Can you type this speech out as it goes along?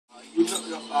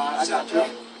I got you.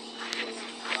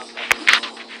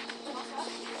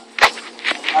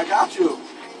 I got you.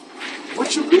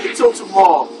 What you need till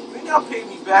tomorrow? You ain't gotta pay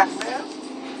me back, man.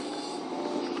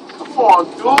 Come on,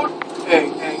 dude. Hey,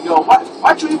 yo,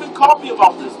 why'd you even call me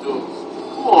about this, dude?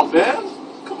 Come on, man.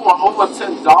 Come on, over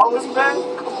 $10,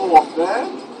 man. Come on,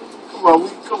 man. Come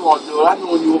on, dude. I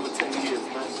know you over 10 years,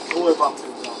 man. Don't worry about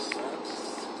 $10, man.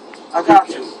 I got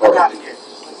you.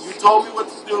 You told me what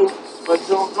to do, but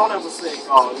don't ever say,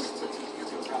 oh,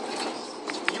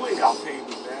 you ain't got to pay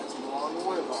me, man. Tomorrow, don't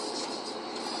worry about it.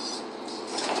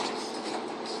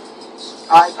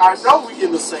 I know we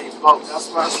in the same boat. That's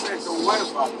why I said, don't worry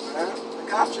about it, man. I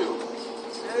got you.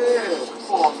 Yeah,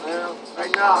 come on, man.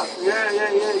 Right now, yeah.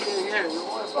 Don't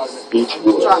worry about it. I'm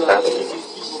just trying to keep these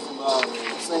people from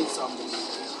saying something.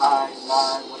 Hi,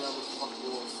 lie, whatever the fuck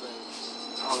you want to say. I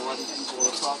don't know why these people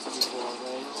want to talk to me for, man.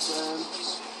 You know what I'm saying?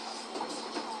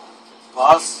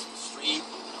 Bus, street,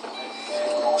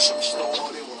 grocery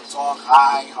store, they want to talk.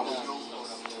 Hi, how are you?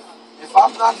 If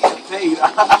I'm not getting paid,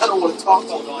 I don't want to talk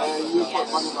to you, man. You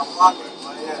put money in my pocket,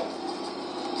 but yeah.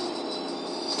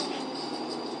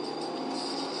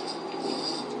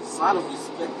 Sign of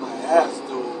respect my ass,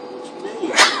 dude. What you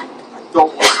mean? I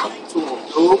don't want to speak to him,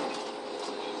 dude.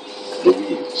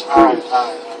 Alright.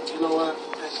 You know what?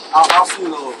 I'll see you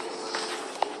in a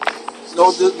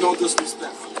little bit. No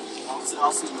disrespect for me.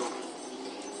 I'll see you in a little bit.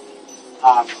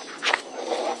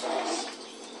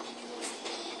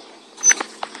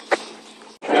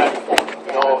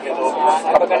 ¿Por qué no lo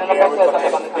puedes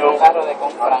hacer cuando tienes un carro de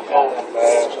compra?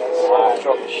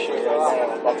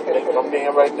 I'm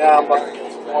in right now. I'm about to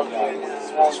get some more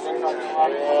small screen on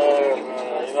yeah,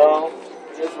 man. You know,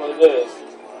 it is what it is.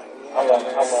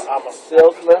 I'm a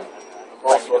salesman. I'm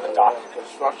also a doctor,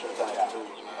 construction type too.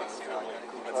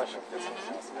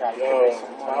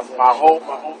 My whole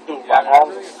dude, my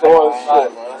arms are sore as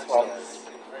shit, man. That's why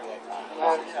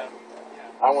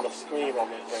I want to scream on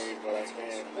this page, but I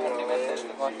can't. You know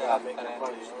what I mean? I'm making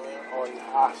money, man. All these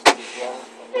hostages, bro.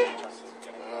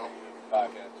 You know? I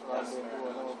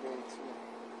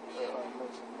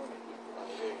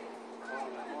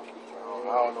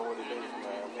don't know what it is,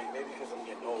 man. Maybe because I'm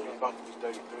getting old. I'm about to be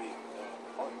 33.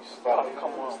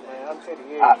 Come on, man. I'm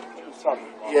 38.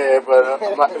 Yeah, but I'm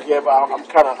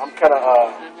kind of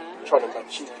trying to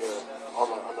cheek on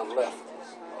the left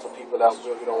to people that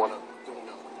really don't want to do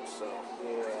nothing. So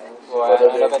whether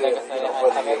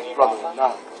they're brother or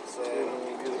not. So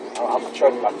I'm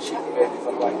trying to cheek man, because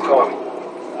I'm like, yo,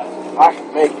 I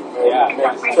can make it, man. Yeah,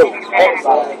 make it too.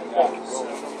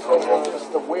 It's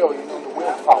the will, you know, the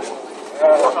willpower.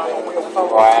 The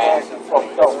willpower.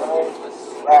 Fucked up, man.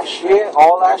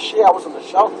 All last year, I was in the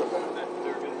shelter, man. You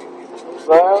know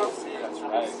what I'm saying?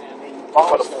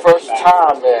 For the first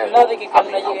time, man. No, de que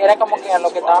cuando llegué era como que a lo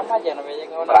que estaba más lleno, me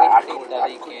llegó una visita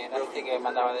y que era así que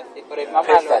mandaba decir, pero es más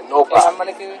malo, que más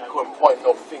malo que... I couldn't point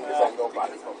no fingers at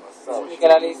nobody but myself.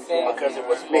 Because it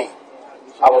was me.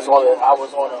 I was on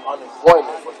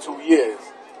unemployment for 2 years.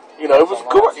 You know, it was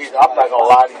good. I'm not gonna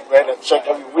lie to you, man. I check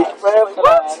every week, man.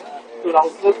 What? Dude, I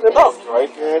was lifting up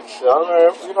right there,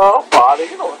 chilling, you know, body,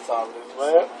 you know what time it is,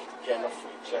 man. Getting a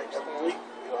free check every week,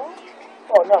 you know.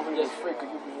 Oh, not really free because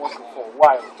you've been working for a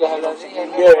while. Yeah, that's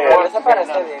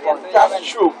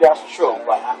true,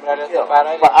 but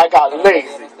I got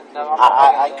lazy.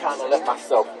 I kind of let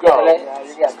myself go.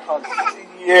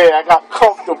 Yeah, I got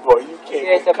comfortable. You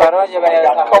can't get comfortable. I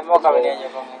got comfortable,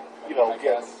 you know,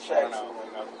 getting checks.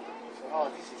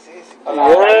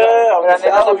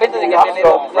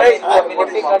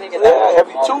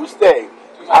 Every Tuesday.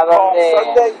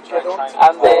 Sunday,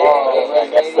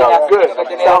 felt good. I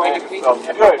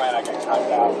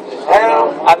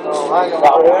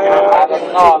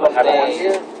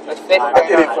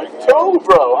did it for 2,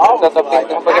 bro. I was like,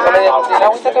 no, but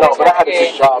I had a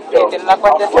good job, though. I was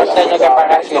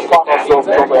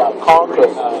over at Concord.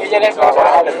 I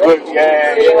had a good,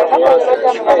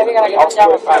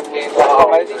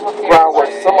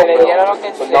 Groundwork Somerville.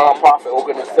 It's a non-profit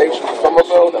organization in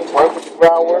Somerville that works with the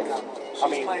groundwork. I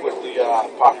mean, with the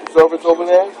park preservers over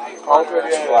there, Concord,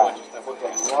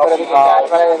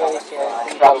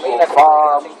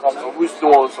 we was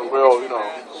doing some real, you know,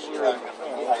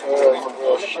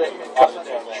 real shit, cutting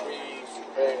down trees,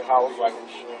 repairing houses and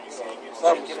shit.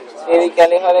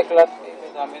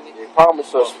 They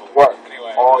promised us work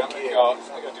all year,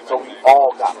 so we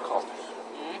all got comfortable.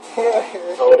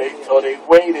 So they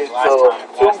waited till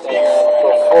 2 weeks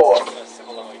before.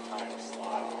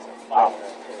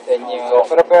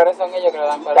 Pero peores son ellos que le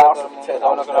dan para todo el mundo, a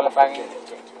uno que no le paguen.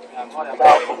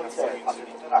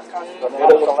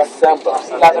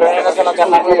 Las drogas no son los que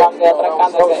andan robando y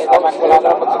atracando, que lo más claro,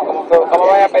 ¿cómo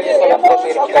voy a pedir eso a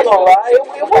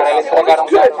para él entregar un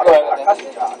carro?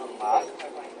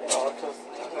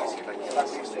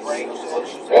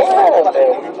 Yeah, man,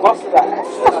 we busted our ass,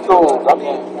 dude. I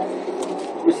mean,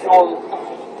 we still.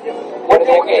 What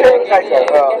do you think? Like,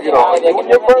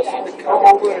 university to come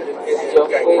over and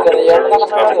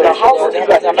the house is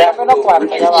like that.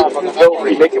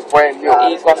 We make it brand new. And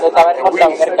we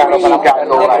ain't got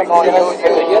no, like,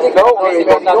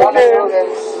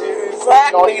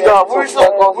 exactly, no, we're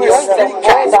street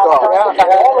cats, dog.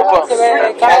 All of us,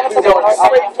 street cats, you know what I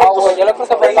mean?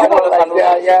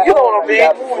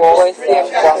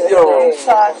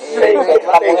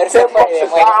 $10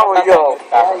 an hour, yo.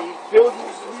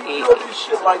 Building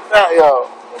shit like that, yo.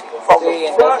 From the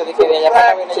front to the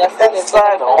back to the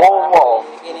inside, the whole wall.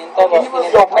 Yo,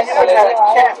 we had a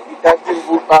cat that did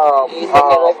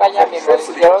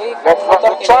electricity, that's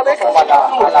electronic,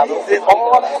 he did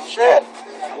all that shit.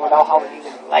 Without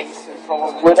even license,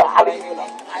 without even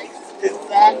license.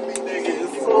 Exactly,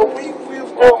 niggas. So we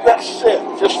built that shit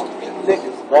just to be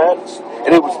niggas, man.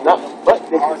 And it was nothing but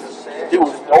niggas. There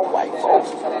was no white folks.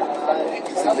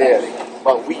 Niggas in there.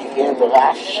 But we handle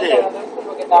our shit.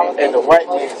 And the white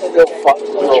man still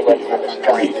fucking over in the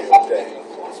street.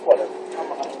 It's whatever.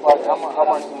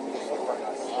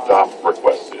 Stop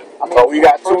requested. So we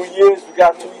got 2 years. We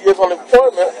got 2 years on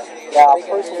employment. Yeah, our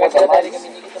person was all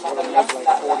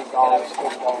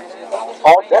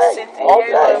day.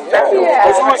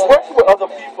 Because we was working with other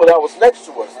people that was next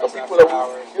to us. The people that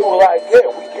we were like, yeah,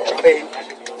 we getting paid.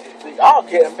 Y'all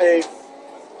getting paid.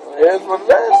 Here's what it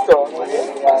is, though.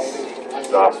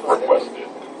 Stop requested.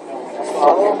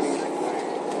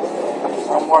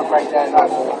 I'm working right there now. I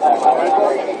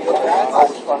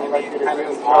was trying to right there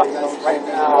right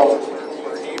now.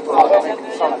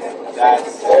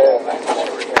 That's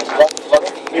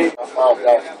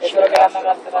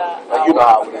you know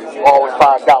how it is. You always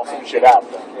find out some shit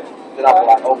after. Then I'm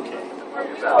like, okay,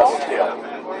 let's still.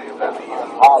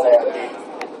 All that.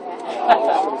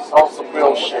 On some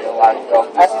real shit, like,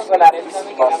 this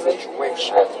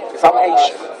situation. Because I'm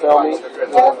Haitian, you feel me?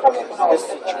 This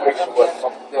situation was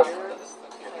something different.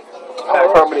 I'm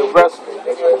a permanent resident,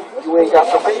 nigga. You ain't got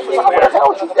the papers. What the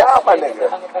hell you down, my nigga?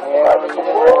 Like, come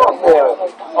on, man.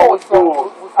 Oh, it's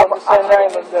cool. I'm the same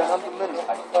name as that. I'm the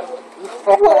minister.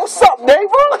 What's up,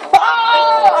 neighbor?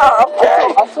 Ah, okay.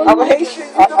 I'm a Haitian.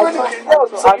 You Dominican. Yo,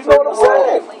 so you know what I'm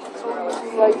saying?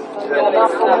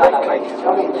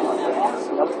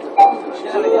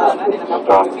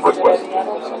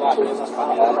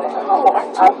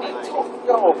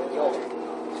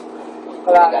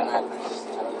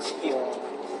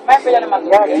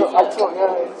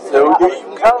 So there you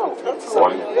go.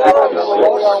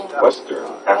 Western.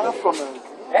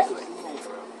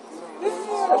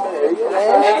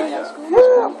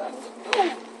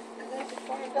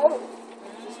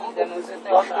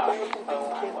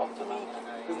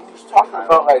 He was talking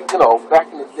about, like, you know, back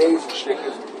in the days and shit,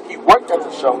 because he worked at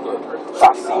the shelter. So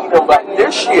I seen him, like,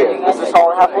 this year. This is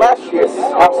all I happened last year. I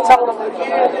was telling him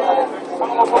again,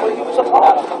 he was like, oh,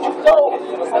 you know,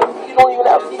 you don't even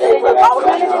have a favorite. I was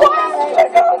like, what?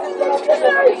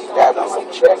 That was some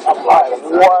chick. I'm like,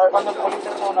 what?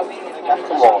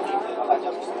 Come on.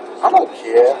 I don't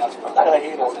care. I'm not going to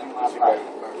hate on you.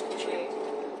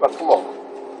 But come on.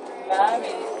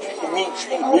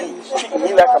 Treat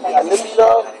me like I'm an enemy,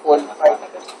 dog. When, like,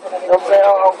 you know what I'm saying?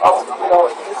 You know,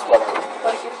 it's whatever.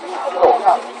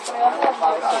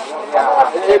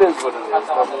 It is what it is.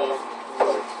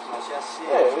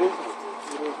 Yeah, it is.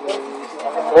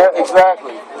 Yeah, exactly.